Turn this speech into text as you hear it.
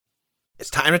It's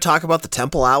time to talk about the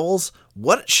Temple Owls.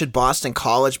 What should Boston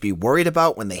College be worried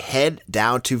about when they head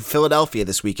down to Philadelphia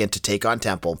this weekend to take on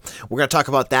Temple? We're going to talk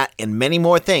about that and many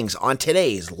more things on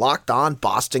today's Locked On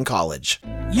Boston College.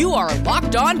 You are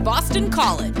Locked On Boston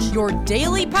College, your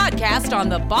daily podcast on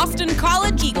the Boston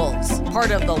College Eagles, part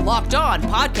of the Locked On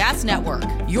Podcast Network,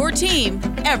 your team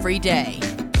every day.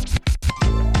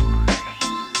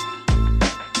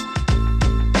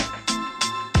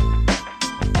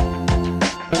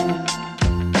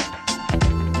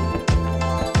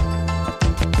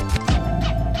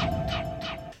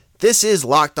 This is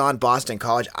Locked On Boston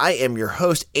College. I am your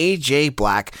host, AJ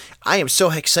Black. I am so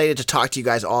excited to talk to you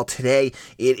guys all today.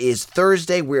 It is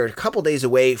Thursday. We're a couple days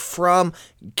away from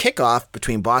kickoff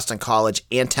between Boston College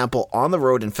and Temple on the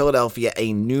road in Philadelphia,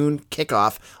 a noon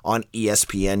kickoff on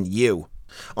ESPNU.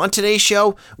 On today's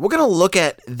show, we're going to look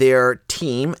at their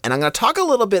team, and I'm going to talk a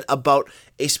little bit about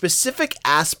a specific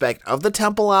aspect of the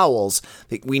Temple Owls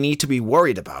that we need to be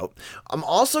worried about. I'm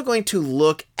also going to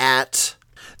look at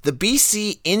the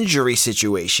BC injury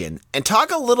situation and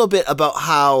talk a little bit about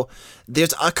how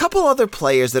there's a couple other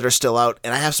players that are still out,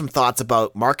 and I have some thoughts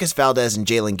about Marcus Valdez and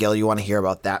Jalen Gill. You want to hear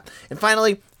about that. And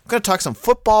finally, I'm going to talk some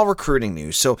football recruiting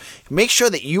news. So make sure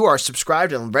that you are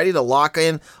subscribed and ready to lock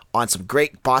in on some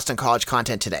great Boston College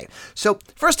content today. So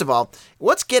first of all,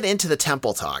 let's get into the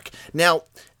Temple talk. Now,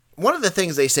 one of the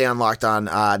things they say on Locked On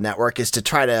Network is to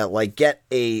try to get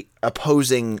a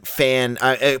opposing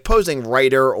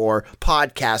writer or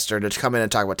podcaster to come in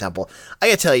and talk about Temple. I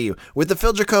gotta tell you, with the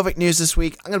Phil Dracovic news this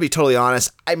week, I'm gonna be totally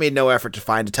honest. I made no effort to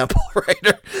find a Temple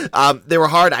writer. They were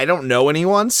hard. I don't know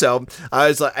anyone, so I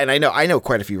was like, and I know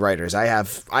quite a few writers.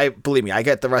 Believe me, I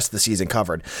get the rest of the season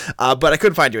covered, but I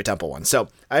couldn't find you a Temple one, so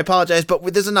I apologize.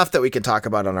 But there's enough that we can talk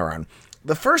about on our own.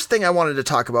 The first thing I wanted to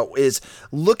talk about is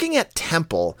looking at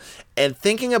Temple and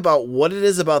thinking about what it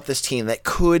is about this team that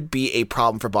could be a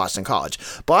problem for Boston College.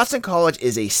 Boston College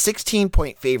is a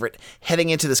 16-point favorite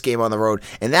heading into this game on the road,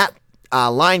 and that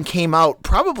line came out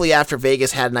probably after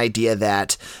Vegas had an idea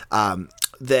that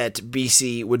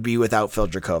BC would be without Phil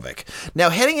Dracovic. Now,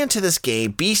 heading into this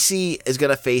game, BC is going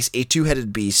to face a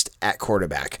two-headed beast at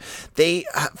quarterback.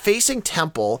 Facing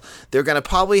Temple, they're going to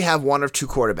probably have one or two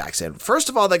quarterbacks in. First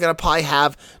of all, they're going to probably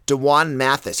have D'Wan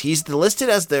Mathis. He's listed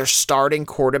as their starting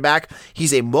quarterback.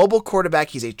 He's a mobile quarterback.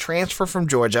 He's a transfer from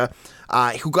Georgia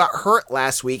who got hurt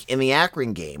last week in the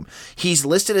Akron game. He's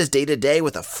listed as day-to-day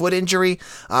with a foot injury,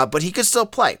 but he could still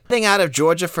play. Getting out of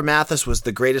Georgia for Mathis was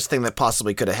the greatest thing that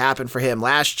possibly could have happened for him.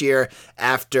 Last year,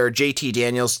 after JT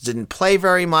Daniels didn't play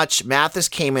very much, Mathis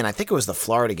came in, I think it was the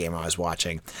Florida game I was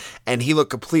watching, and he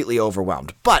looked completely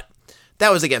overwhelmed. But that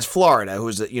was against Florida,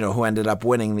 who ended up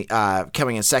winning,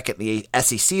 coming in second in the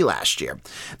SEC last year.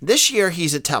 This year,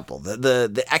 he's at Temple.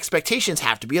 The expectations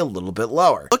have to be a little bit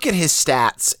lower. Look at his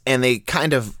stats, and they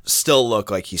kind of still look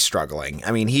like he's struggling.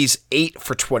 I mean, he's 8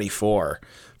 for 24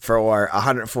 for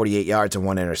 148 yards and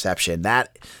 1 interception.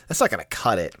 That's not going to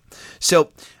cut it.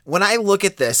 So when I look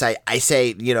at this, I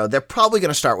say, they're probably going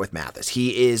to start with Mathis.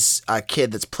 He is a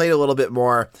kid that's played a little bit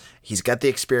more. He's got the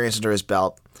experience under his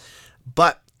belt.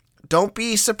 But don't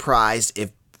be surprised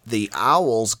if the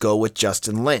Owls go with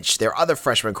Justin Lynch, their other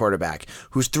freshman quarterback,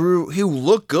 who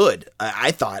looked good, I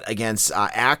thought, against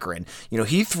Akron.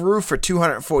 He threw for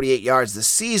 248 yards this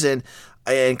season,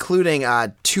 including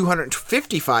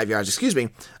 255 yards,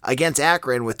 against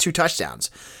Akron with 2 touchdowns.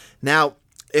 Now,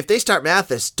 if they start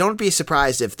Mathis, don't be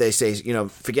surprised if they say,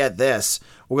 forget this.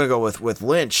 We're going to go with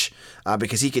Lynch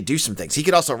because he could do some things. He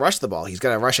could also rush the ball. He's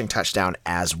got a rushing touchdown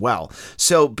as well.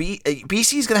 So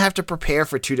BC is going to have to prepare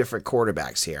for 2 different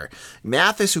quarterbacks here.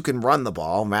 Mathis, who can run the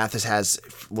ball. Mathis has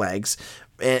legs.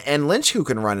 And Lynch, who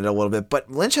can run it a little bit,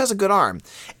 but Lynch has a good arm.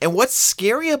 And what's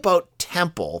scary about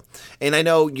Temple, and I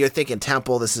know you're thinking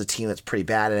Temple, this is a team that's pretty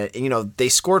bad at it. And, they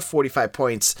scored 45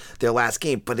 points their last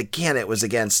game, but again, it was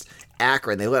against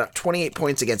Akron. They let up 28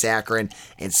 points against Akron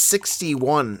and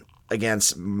 61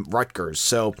 against Rutgers.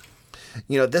 So,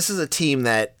 this is a team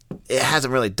that it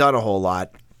hasn't really done a whole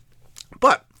lot,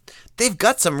 but they've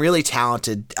got some really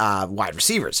talented wide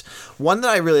receivers. One that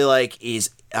I really like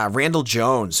is Randall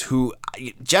Jones, who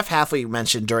Jeff Hafley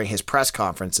mentioned during his press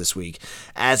conference this week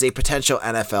as a potential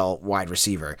NFL wide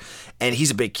receiver. And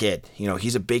he's a big kid.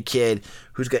 He's a big kid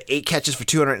who's got 8 catches for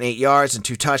 208 yards and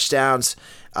 2 touchdowns.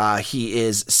 He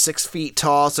is 6 feet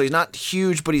tall, so he's not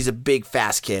huge, but he's a big,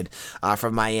 fast kid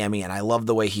from Miami, and I love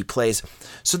the way he plays.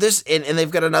 So and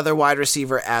they've got another wide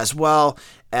receiver as well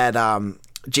at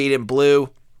Jaden Blue,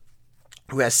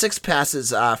 who has 6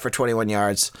 passes for 21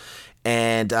 yards.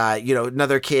 And,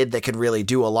 another kid that could really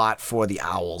do a lot for the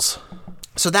Owls.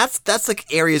 So that's the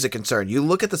areas of concern. You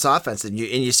look at this offense and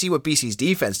you see what BC's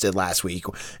defense did last week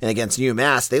and against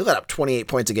UMass. They let up 28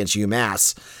 points against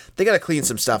UMass. They got to clean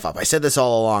some stuff up. I said this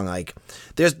all along. Like,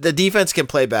 the defense can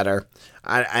play better,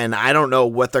 and I don't know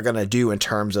what they're going to do in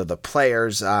terms of the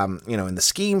players, in the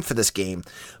scheme for this game.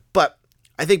 But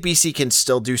I think BC can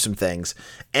still do some things.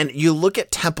 And you look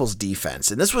at Temple's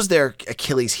defense, and this was their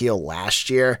Achilles heel last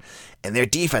year. And their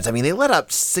defense, I mean, they let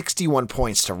up 61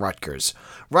 points to Rutgers.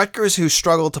 Rutgers, who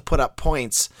struggled to put up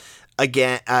points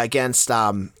against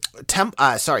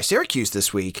Syracuse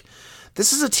this week.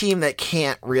 This is a team that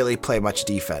can't really play much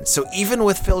defense. So even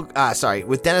with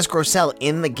with Dennis Grosel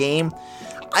in the game,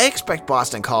 I expect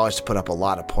Boston College to put up a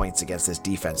lot of points against this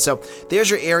defense. So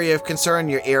there's your area of concern,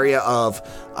 your area of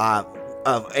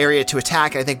area to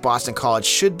attack. I think Boston College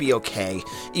should be okay,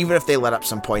 even if they let up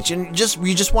some points. You just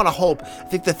want to hope. I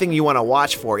think the thing you want to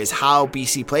watch for is how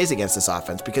BC plays against this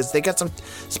offense, because they got some.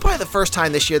 It's probably the first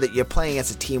time this year that you're playing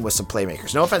against a team with some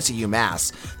playmakers. No offense to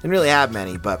UMass, didn't really have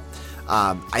many, but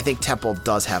I think Temple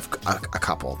does have a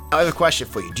couple. I have a question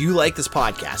for you. Do you like this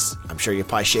podcast? I'm sure you're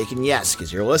probably shaking yes,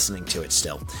 because you're listening to it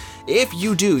still. If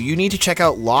you do, you need to check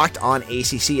out Locked On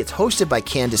ACC. It's hosted by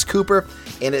Candace Cooper,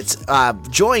 and it's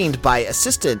joined by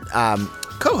assistant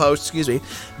co-hosts,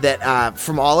 that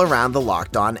from all around the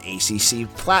Locked On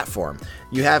ACC platform.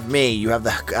 You have me. You have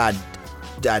the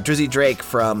Drizzy Drake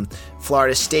from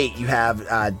Florida State. You have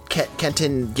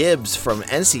Kenton Gibbs from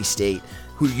NC State,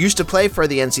 who used to play for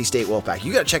the NC State Wolfpack.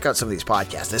 You got to check out some of these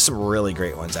podcasts. There's some really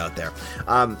great ones out there.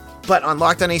 But on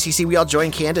Locked On ACC, we all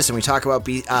join Candace and we talk about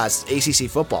ACC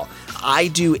football. I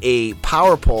do a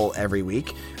power poll every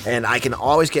week, and I can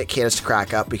always get Candace to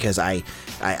crack up because I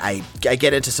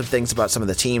get into some things about some of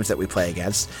the teams that we play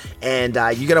against, and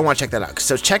you're going to want to check that out.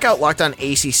 So check out Locked On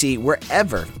ACC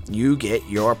wherever you get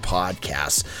your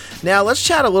podcasts. Now, let's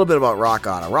chat a little bit about Rock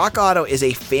Auto. Rock Auto is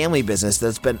a family business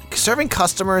that's been serving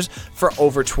customers for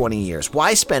over 20 years.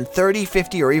 Why spend 30,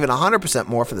 50, or even 100%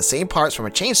 more for the same parts from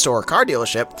a chain store or car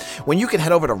dealership when you can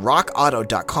head over to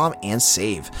rockauto.com and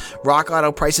save? Rock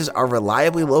Auto prices are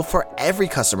reliably low for every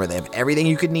customer. They have everything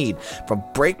you could need, from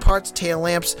brake parts, tail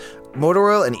lamps, motor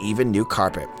oil, and even new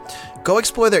carpet. Go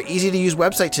explore their easy-to-use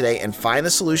website today and find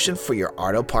the solution for your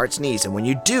auto parts needs. And when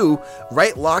you do,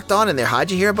 write Locked On in their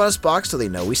How'd You Hear About Us box so they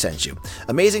know we sent you.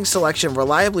 Amazing selection,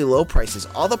 reliably low prices,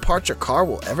 all the parts your car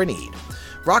will ever need.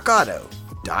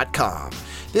 rockauto.com.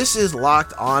 This is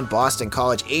Locked On Boston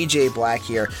College. AJ Black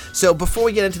here. So before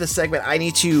we get into the segment, I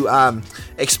need to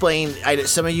explain.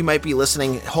 Some of you might be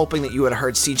listening, hoping that you would have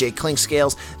heard CJ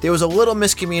Clinkscales. There was a little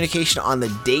miscommunication on the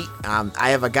date. I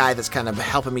have a guy that's kind of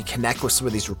helping me connect with some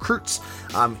of these recruits.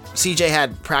 CJ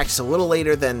had practice a little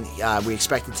later than we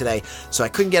expected today, so I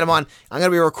couldn't get him on. I'm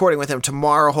going to be recording with him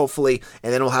tomorrow, hopefully,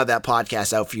 and then we'll have that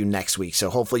podcast out for you next week. So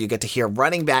hopefully you get to hear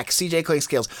running back CJ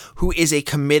Clinkscales, who is a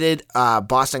committed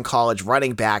Boston College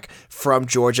running back from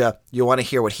Georgia. You'll want to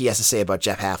hear what he has to say about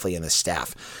Jeff Hafley and the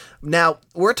staff. Now,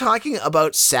 we're talking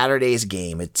about Saturday's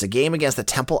game. It's a game against the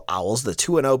Temple Owls, the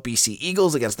 2-0 BC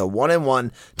Eagles against the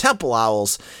 1-1 Temple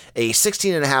Owls, a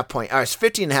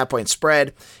 15.5 point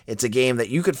spread. It's a game that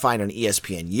you could find on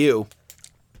ESPNU.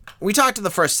 We talked in the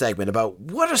first segment about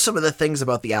what are some of the things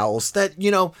about the Owls that,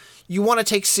 you want to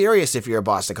take serious if you're a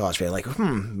Boston College fan. Like,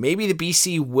 maybe the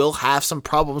BC will have some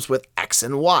problems with X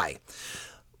and Y.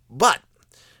 But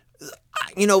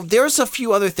there's a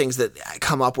few other things that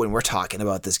come up when we're talking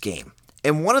about this game.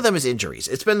 And one of them is injuries.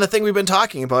 It's been the thing we've been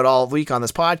talking about all week on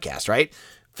this podcast, right?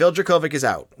 Phil Dracovic is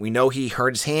out. We know he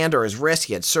hurt his hand or his wrist.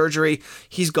 He had surgery.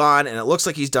 He's gone, and it looks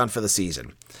like he's done for the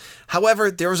season.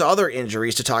 However, there's other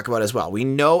injuries to talk about as well. We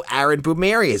know Aaron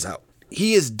Boumeri is out.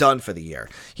 He is done for the year.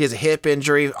 He has a hip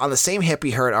injury on the same hip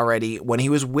he hurt already when he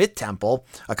was with Temple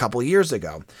a couple of years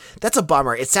ago. That's a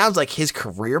bummer. It sounds like his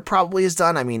career probably is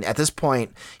done. I mean, at this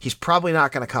point, he's probably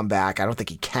not going to come back. I don't think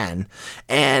he can.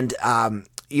 And,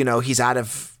 he's out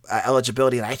of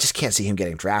eligibility, and I just can't see him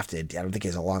getting drafted. I don't think he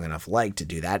has a long enough leg to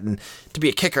do that. And to be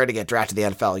a kicker to get drafted to the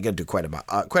NFL, you got to do quite a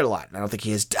lot. I don't think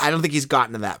he's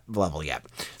gotten to that level yet.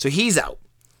 So he's out.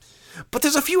 But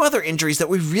there's a few other injuries that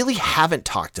we really haven't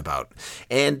talked about.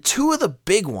 And two of the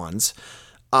big ones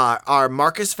are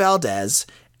Marcus Valdez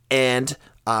and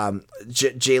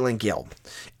Jalen Gill.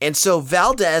 And so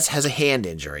Valdez has a hand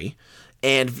injury,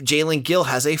 and Jalen Gill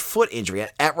has a foot injury.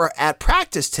 At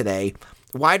practice today,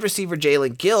 wide receiver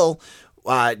Jalen Gill,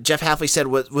 Jeff Hafley said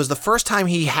was the first time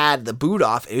he had the boot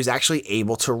off, and he was actually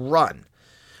able to run.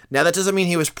 Now, that doesn't mean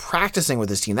he was practicing with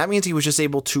his team. That means he was just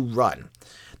able to run.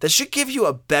 That should give you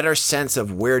a better sense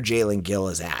of where Jalen Gill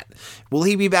is at. Will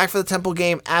he be back for the Temple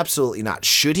game? Absolutely not.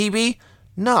 Should he be?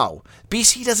 No,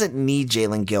 BC doesn't need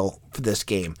Jalen Gill for this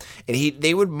game. And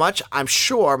they would I'm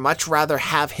sure, much rather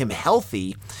have him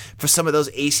healthy for some of those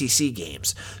ACC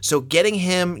games. So getting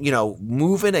him,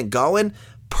 moving and going,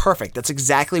 perfect. That's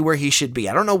exactly where he should be.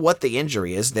 I don't know what the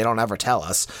injury is. They don't ever tell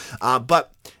us.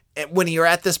 But when you're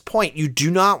at this point, you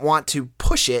do not want to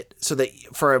push it so that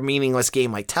for a meaningless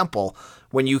game like Temple,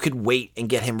 when you could wait and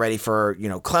get him ready for,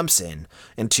 Clemson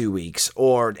in 2 weeks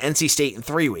or NC State in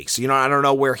 3 weeks. I don't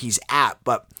know where he's at,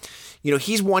 but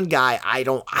he's one guy I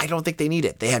don't think they need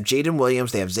it. They have Jaden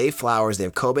Williams, they have Zay Flowers, they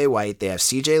have Kobe White, they have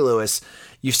CJ Lewis.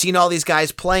 You've seen all these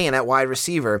guys playing at wide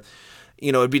receiver.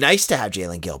 It'd be nice to have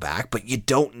Jalen Gill back, but you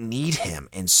don't need him.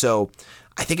 And so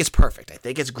I think it's perfect. I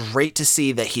think it's great to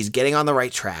see that he's getting on the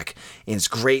right track, and it's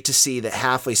great to see that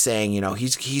Hafley's saying,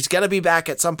 he's going to be back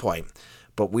at some point,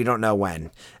 but we don't know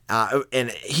when. And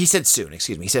he said soon,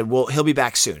 excuse me. He said, well, he'll be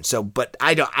back soon. So, but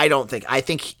I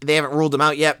think they haven't ruled him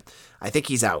out yet. I think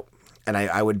he's out. And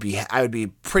I would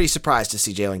be pretty surprised to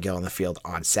see Jalen Gill on the field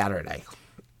on Saturday.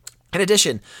 In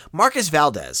addition, Marcus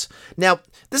Valdez. Now,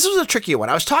 this was a tricky one.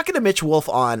 I was talking to Mitch Wolf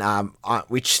on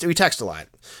we text a lot.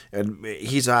 And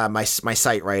he's my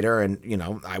site writer, and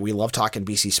we love talking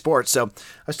BC sports. So I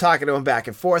was talking to him back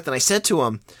and forth, and I said to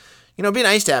him, it'd be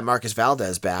nice to have Marcus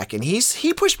Valdez back. And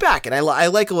he pushed back, and I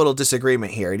like a little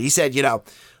disagreement here. And he said,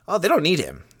 oh, they don't need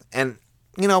him. And,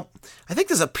 I think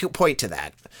there's a point to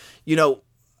that.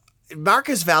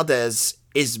 Marcus Valdez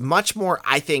is much more,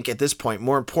 I think, at this point,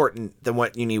 more important than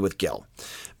what you need with Gill.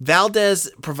 Valdez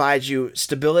provides you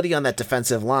stability on that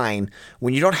defensive line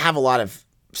when you don't have a lot of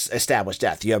established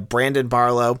depth. You have Brandon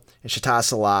Barlow and Shataz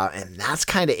Salah, and that's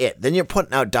kind of it. Then you're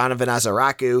putting out Donovan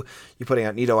Azaraku, you're putting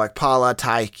out Nito Ekpala,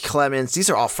 Ty Clemens. These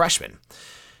are all freshmen.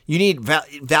 You need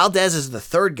Valdez as the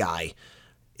third guy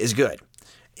is good.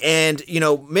 And,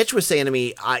 Mitch was saying to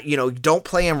me, don't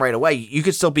play him right away. You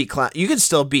could still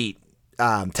beat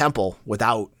Temple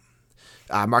without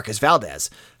Marcus Valdez.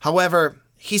 However,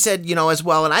 he said, as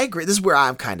well, and I agree, this is where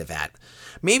I'm kind of at.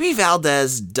 Maybe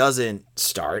Valdez doesn't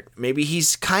start. Maybe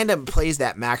he's kind of plays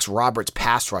that Max Roberts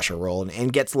pass rusher role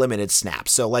and gets limited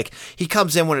snaps. So, he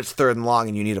comes in when it's third and long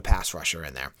and you need a pass rusher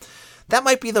in there. That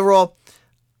might be the role.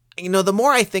 The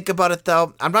more I think about it,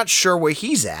 though, I'm not sure where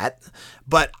he's at,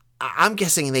 but I'm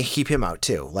guessing they keep him out,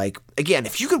 too. Again,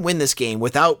 if you could win this game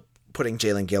without putting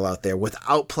Jalen Gill out there,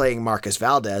 without playing Marcus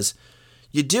Valdez,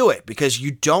 you do it because you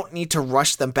don't need to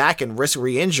rush them back and risk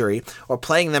re-injury or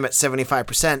playing them at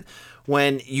 75%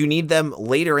 when you need them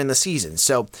later in the season.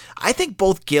 So I think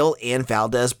both Gill and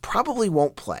Valdez probably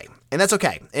won't play, and that's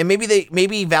okay. And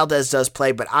maybe Valdez does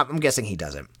play, but I'm guessing he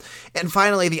doesn't. And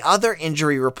finally, the other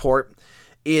injury report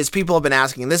is people have been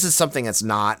asking, and this is something that's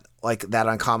not that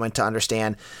uncommon to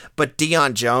understand, but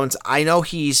Deion Jones, I know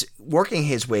he's working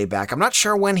his way back. I'm not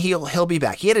sure when he'll be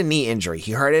back. He had a knee injury.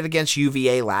 He hurt it against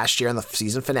UVA last year in the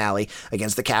season finale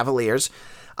against the Cavaliers.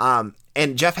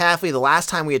 And Jeff Hafley, the last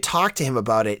time we had talked to him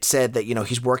about it, said that,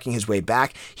 he's working his way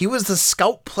back. He was the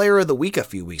Scout Player of the Week a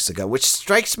few weeks ago, which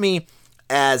strikes me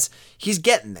as he's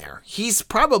getting there. He's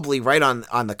probably right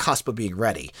on the cusp of being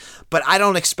ready, but I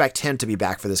don't expect him to be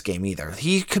back for this game either.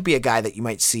 He could be a guy that you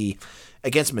might see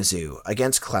against Mizzou,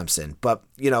 against Clemson, but,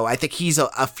 I think he's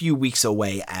a few weeks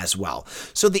away as well.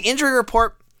 So the injury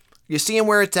report, you're seeing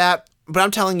where it's at, but I'm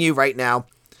telling you right now,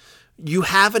 you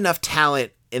have enough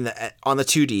talent on the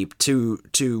 2 deep to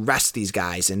rest these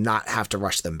guys and not have to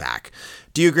rush them back.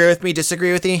 Do you agree with me?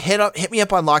 Disagree with me? Hit me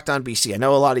up on Locked On BC. I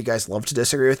know a lot of you guys love to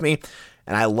disagree with me,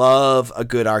 and I love a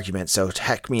good argument, so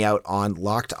check me out on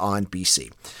Locked On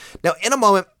BC. Now, in a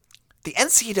moment, the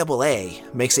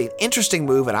NCAA makes an interesting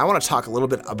move, and I want to talk a little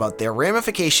bit about their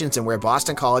ramifications and where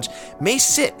Boston College may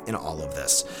sit in all of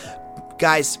this.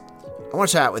 Guys, I want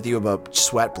to chat with you about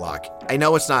Sweat Block. I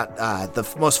know it's not the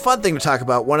most fun thing to talk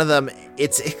about. One of them,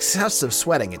 it's excessive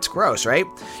sweating. It's gross, right?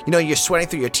 You're sweating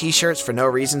through your t-shirts for no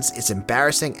reasons. It's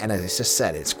embarrassing, and as I just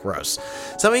said, it's gross.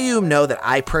 Some of you know that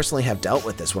I personally have dealt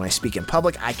with this when I speak in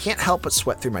public. I can't help but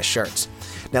sweat through my shirts.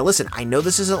 Now listen, I know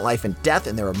this isn't life and death,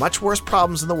 and there are much worse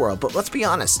problems in the world, but let's be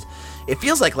honest. It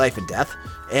feels like life and death,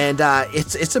 and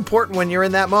it's important when you're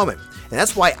in that moment. And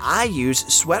that's why I use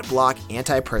Sweat Block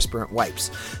antiperspirant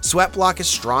wipes. Sweat Block is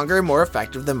stronger and more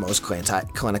effective than most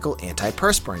clinical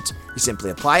antiperspirants. You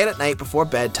simply apply it at night before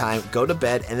bedtime, go to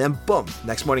bed, and then boom,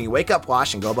 next morning you wake up,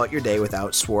 wash, and go about your day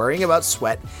without worrying about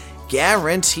sweat.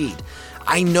 Guaranteed.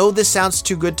 I know this sounds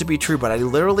too good to be true, but I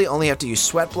literally only have to use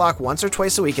Sweat Block once or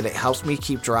twice a week, and it helps me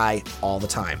keep dry all the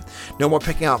time. No more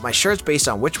picking out my shirts based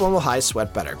on which one will hide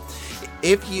sweat better.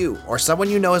 If you or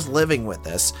someone you know is living with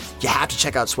this, you have to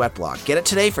check out Sweat Block. Get it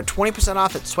today for 20%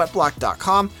 off at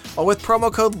sweatblock.com or with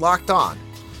promo code LOCKEDON.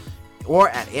 or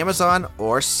at Amazon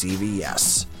or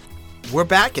CVS. We're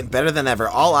back and better than ever.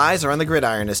 All eyes are on the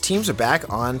gridiron as teams are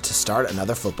back on to start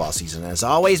another football season. As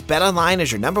always, BetOnline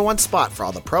is your number one spot for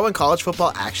all the pro and college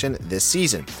football action this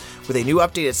season. With a new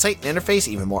updated site and interface,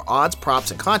 even more odds,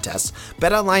 props, and contests,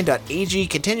 BetOnline.ag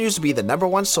continues to be the number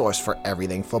one source for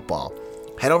everything football.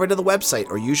 Head over to the website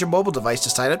or use your mobile device to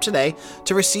sign up today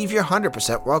to receive your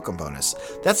 100% welcome bonus.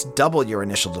 That's double your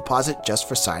initial deposit just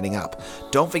for signing up.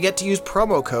 Don't forget to use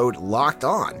promo code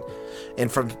LOCKEDON.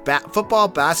 And from football,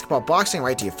 basketball, boxing,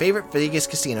 right to your favorite Vegas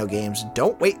casino games,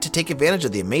 don't wait to take advantage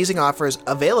of the amazing offers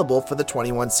available for the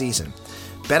 21 season.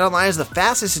 BetOnline is the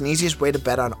fastest and easiest way to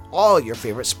bet on all your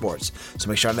favorite sports, so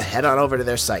make sure to head on over to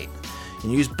their site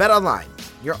and use BetOnline,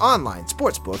 your online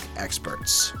sportsbook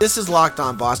experts. This is Locked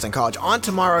On Boston College. On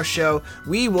tomorrow's show,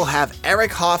 we will have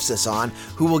Eric Hofstas on,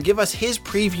 who will give us his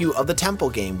preview of the Temple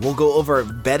game. We'll go over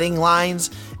betting lines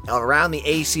around the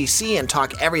ACC and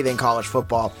talk everything college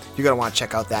football. You're going to want to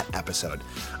check out that episode.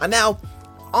 And now,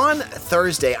 on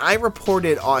Wednesday, I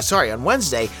reported on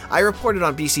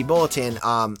BC Bulletin,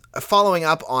 following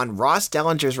up on Ross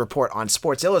Dellinger's report on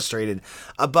Sports Illustrated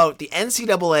about the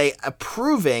NCAA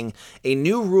approving a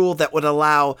new rule that would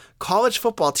allow college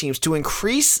football teams to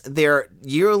increase their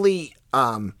yearly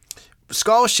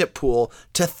scholarship pool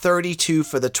to 32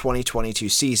 for the 2022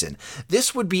 season.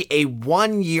 This would be a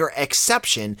one-year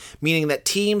exception, meaning that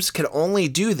teams could only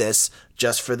do this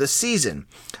just for the season.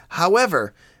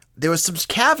 However, there was some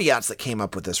caveats that came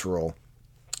up with this rule.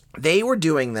 They were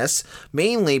doing this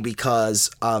mainly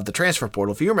because of the transfer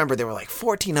portal. If you remember, there were like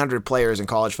 1,400 players in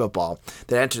college football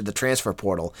that entered the transfer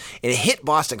portal, and it hit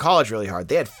Boston College really hard.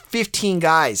 They had 15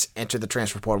 guys enter the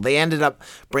transfer portal. They ended up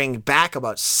bringing back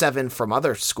about 7 from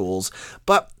other schools,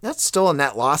 but that's still a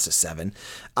net loss of 7.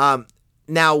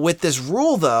 Now, with this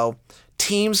rule, though,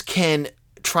 teams can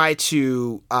try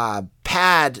to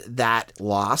pad that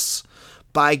loss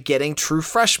by getting true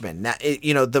freshmen. Now,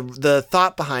 the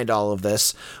thought behind all of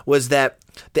this was that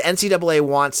the NCAA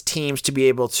wants teams to be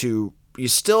able to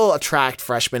still attract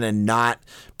freshmen and not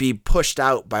be pushed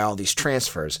out by all these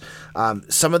transfers.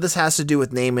 Some of this has to do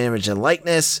with name, image, and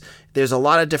likeness. There's a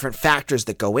lot of different factors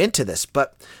that go into this,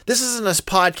 but this isn't a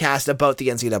podcast about the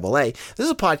NCAA. This is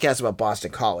a podcast about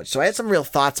Boston College, so I had some real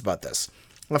thoughts about this.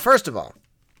 Well, first of all,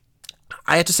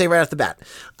 I have to say right off the bat,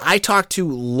 I talk to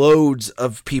loads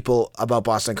of people about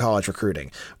Boston College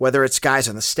recruiting, whether it's guys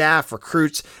on the staff,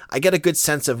 recruits. I get a good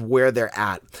sense of where they're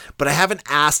at, but I haven't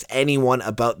asked anyone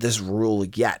about this rule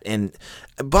yet. And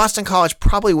Boston College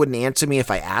probably wouldn't answer me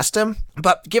if I asked them,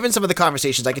 but given some of the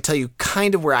conversations, I can tell you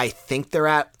kind of where I think they're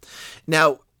at.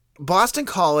 Now, Boston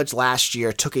College last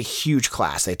year took a huge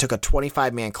class. They took a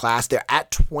 25-man class. They're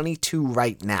at 22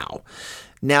 right now.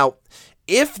 Now,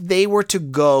 if they were to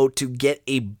go to get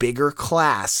a bigger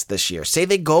class this year, say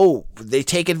they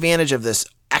take advantage of this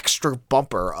extra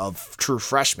bumper of true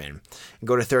freshmen and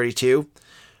go to 32,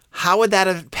 how would that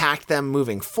impact them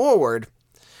moving forward?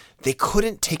 They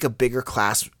couldn't take a bigger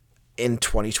class in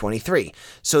 2023.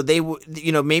 So they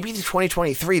maybe in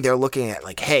 2023, they're looking at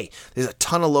like, hey, there's a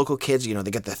ton of local kids.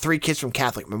 They got the 3 kids from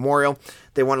Catholic Memorial.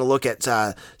 They want to look at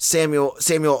Samuel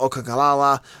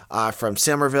Okakalala from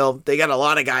Somerville. They got a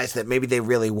lot of guys that maybe they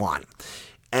really want.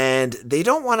 And they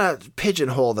don't want to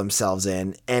pigeonhole themselves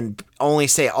in and only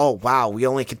say, oh, wow, we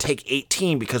only can take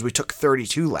 18 because we took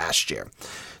 32 last year.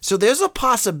 So there's a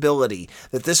possibility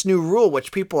that this new rule,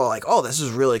 which people are like, oh, this is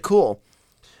really cool,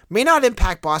 may not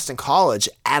impact Boston College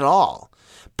at all.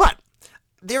 But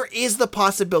there is the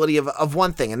possibility of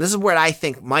one thing, and this is where I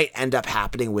think might end up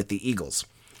happening with the Eagles.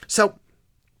 So,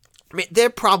 they're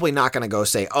probably not going to go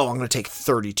say, oh, I'm going to take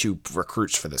 32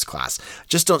 recruits for this class.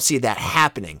 Just don't see that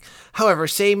happening. However,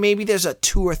 say maybe there's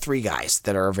 2 or 3 guys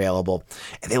that are available,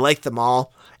 and they like them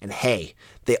all, and hey,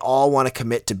 they all want to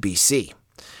commit to BC.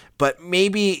 But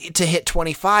maybe to hit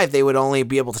 25, they would only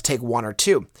be able to take 1 or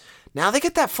 2. Now they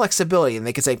get that flexibility, and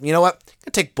they can say, you know what, I'm going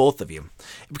to take both of you,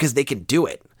 because they can do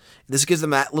it. This gives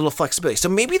them that little flexibility. So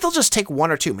maybe they'll just take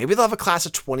 1 or 2. Maybe they'll have a class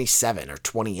of 27 or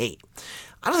 28.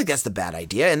 I don't think that's the bad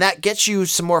idea, and that gets you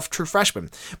some more true freshmen,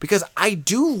 because I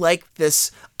do like this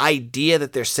idea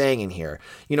that they're saying in here.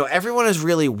 Everyone is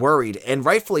really worried, and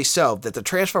rightfully so, that the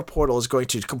transfer portal is going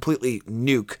to completely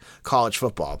nuke college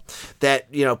football.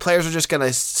 That, players are just going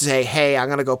to say, hey, I'm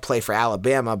going to go play for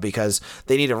Alabama because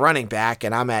they need a running back,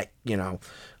 and I'm at,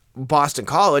 Boston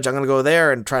College. I'm going to go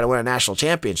there and try to win a national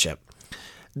championship.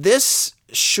 This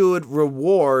should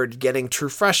reward getting true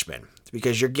freshmen,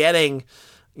 because you're getting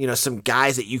some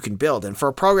guys that you can build. And for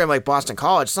a program like Boston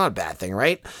College, it's not a bad thing,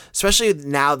 right? Especially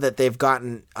now that they've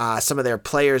gotten some of their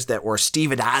players that were Steve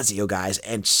Addazio guys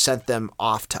and sent them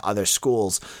off to other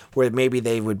schools where maybe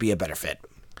they would be a better fit.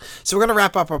 So we're going to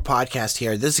wrap up our podcast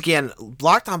here. This, again,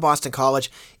 Locked On Boston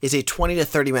College is a 20 to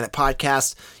 30-minute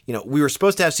podcast. We were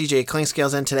supposed to have CJ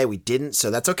Klingscales in today. We didn't,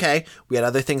 so that's okay. We had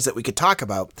other things that we could talk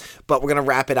about, but we're going to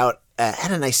wrap it out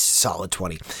at a nice solid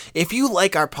 20. If you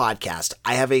like our podcast,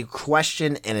 I have a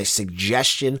question and a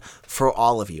suggestion for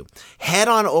all of you. Head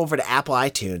on over to Apple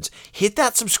iTunes, hit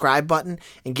that subscribe button,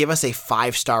 and give us a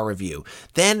 5-star review.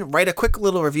 Then write a quick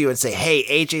little review and say, hey,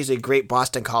 AJ's a great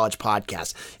Boston College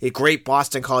podcast, a great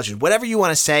Boston College, whatever you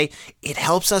want to say. It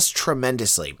helps us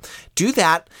tremendously. Do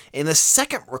that. And the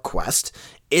second request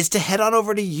is to head on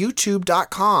over to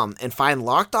youtube.com and find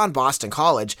Locked On Boston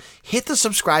College. Hit the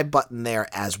subscribe button there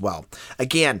as well.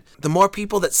 Again, the more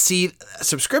people that see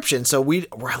subscription, so we're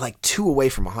like 2 away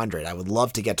from 100. I would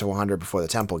love to get to 100 before the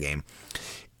Temple game.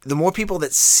 The more people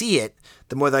that see it,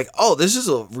 the more they're like, oh, this is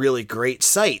a really great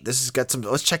site. This has got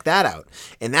let's check that out.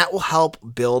 And that will help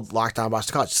build Locked On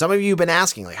Boston College. Some of you have been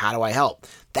asking, like, how do I help?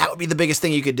 That would be the biggest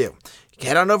thing you could do.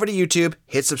 Head on over to YouTube,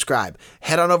 hit subscribe.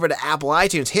 Head on over to Apple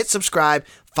iTunes, hit subscribe,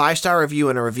 5-star review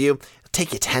and a review. It'll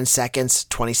take you 10 seconds,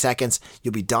 20 seconds.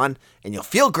 You'll be done, and you'll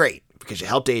feel great because you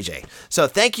helped AJ. So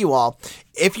thank you all.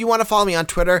 If you want to follow me on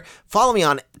Twitter, follow me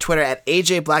on Twitter at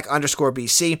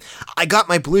AJBlack_BC. I got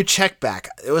my blue check back.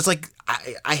 It was like,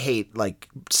 I hate like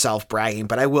self-bragging,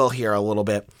 but I will here a little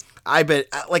bit. I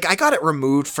got it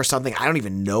removed for something. I don't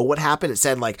even know what happened. It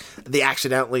said like they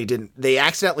accidentally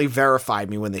verified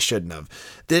me when they shouldn't have.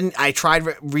 Then I tried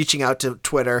reaching out to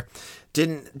Twitter,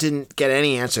 didn't get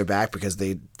any answer back because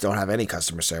they don't have any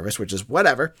customer service, which is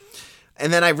whatever.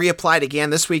 And then I reapplied again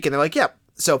this week and they're like, yep.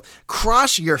 So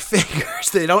cross your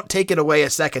fingers they don't take it away a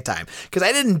second time, because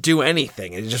I didn't do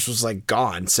anything. It just was like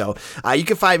gone. So you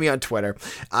can find me on Twitter.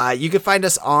 You can find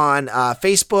us on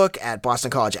Facebook at Boston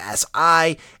College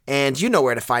SI, and you know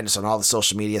where to find us on all the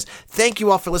social medias. Thank you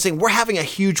all for listening. We're having a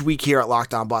huge week here at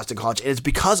Locked On Boston College, and it's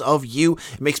because of you.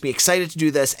 It makes me excited to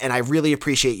do this, and I really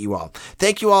appreciate you all.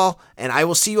 Thank you all, and I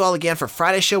will see you all again for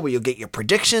Friday's show, where you'll get your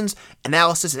predictions,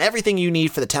 analysis, and everything you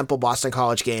need for the Temple Boston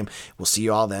College game. We'll see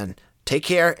you all then. Take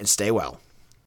care and stay well.